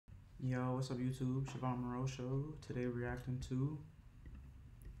Yo, what's up YouTube? Shavonn Monroe show. Today reacting to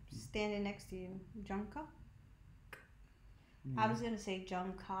Standing next to you, Jung Kook. yeah. I was gonna say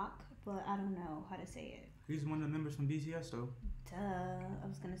Jung Kook, but I don't know how to say it. He's one of the members from BTS though. Duh, I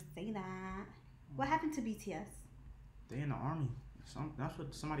was gonna say that. What happened to BTS? They in the army. That's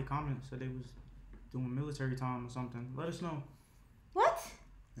what somebody commented, said they was doing military time or something. Let us know. What?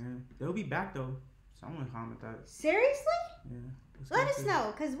 Yeah. They'll be back though. Someone comment that. Seriously? Yeah. Let us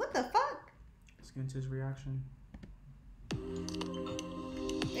know, cause what the fuck? Let's get into his reaction.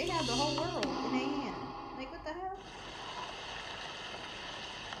 They have the whole world in their hand. Like what the hell?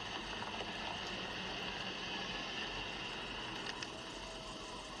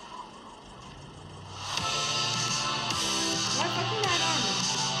 Why fucking not army?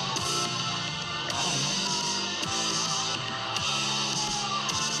 I don't know.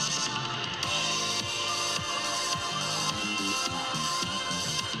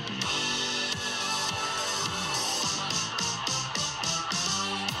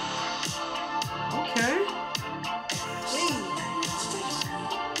 Okay.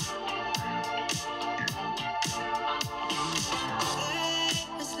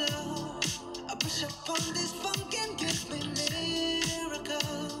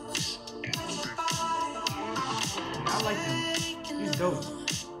 I like him. He's dope.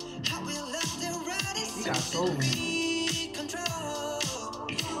 He got soul in him.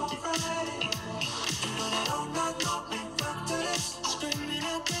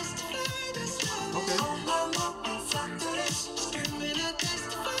 Okay.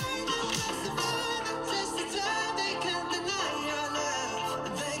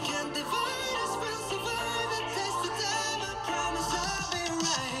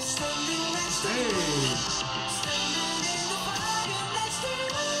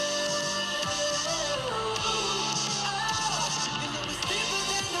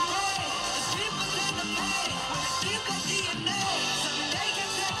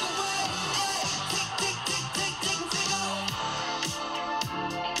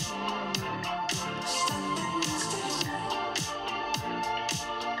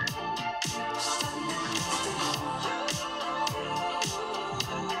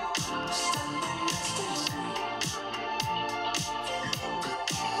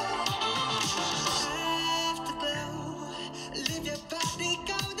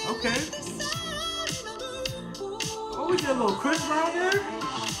 Okay. Oh, we get a little Chris Brown there.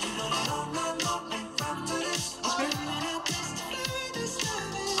 Okay.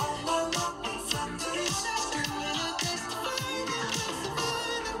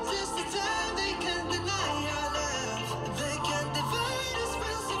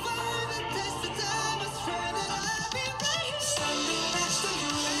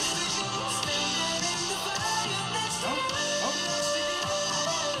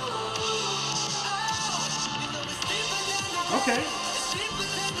 Okay.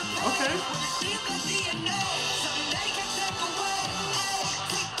 Okay.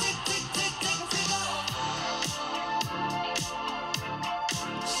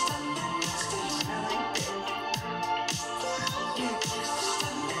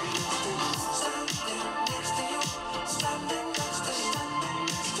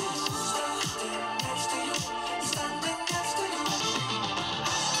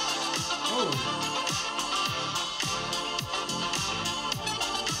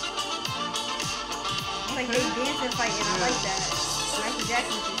 Like they dance and fight, and I like that. Michael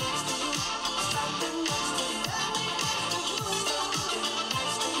Jackson too.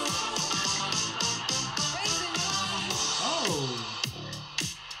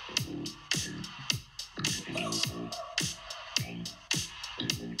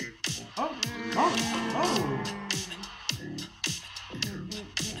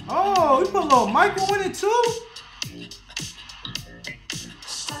 Oh, we put a little Michael in it too?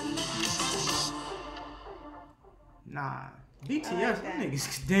 Nah. BTS, them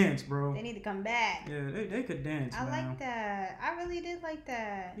niggas could dance, bro. They need to come back. Yeah, they could dance, I man. like that. I really did like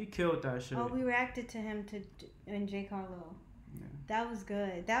that. He killed that shit. Oh, we reacted to him and J. Carlo. Yeah. That was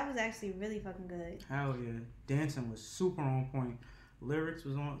good. That was actually really fucking good. Hell yeah. Dancing was super on point. Lyrics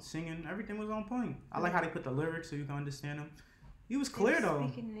was on, singing, everything was on point. I like how they put the lyrics so you can understand them. He was clear though.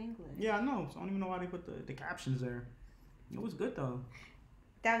 Speaking in English. Yeah, I know. So I don't even know why they put the captions there. It was good though.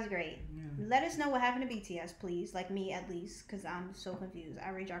 That was great. Yeah. Let us know what happened to BTS, please. Like me, at least, because I'm so confused. I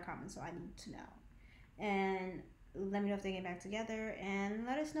read your comments, so I need to know. And let me know if they get back together. And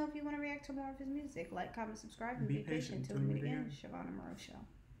let us know if you want to react to more of his music. Like, comment, subscribe, and be patient until we meet again. Shavonn Monroe Show.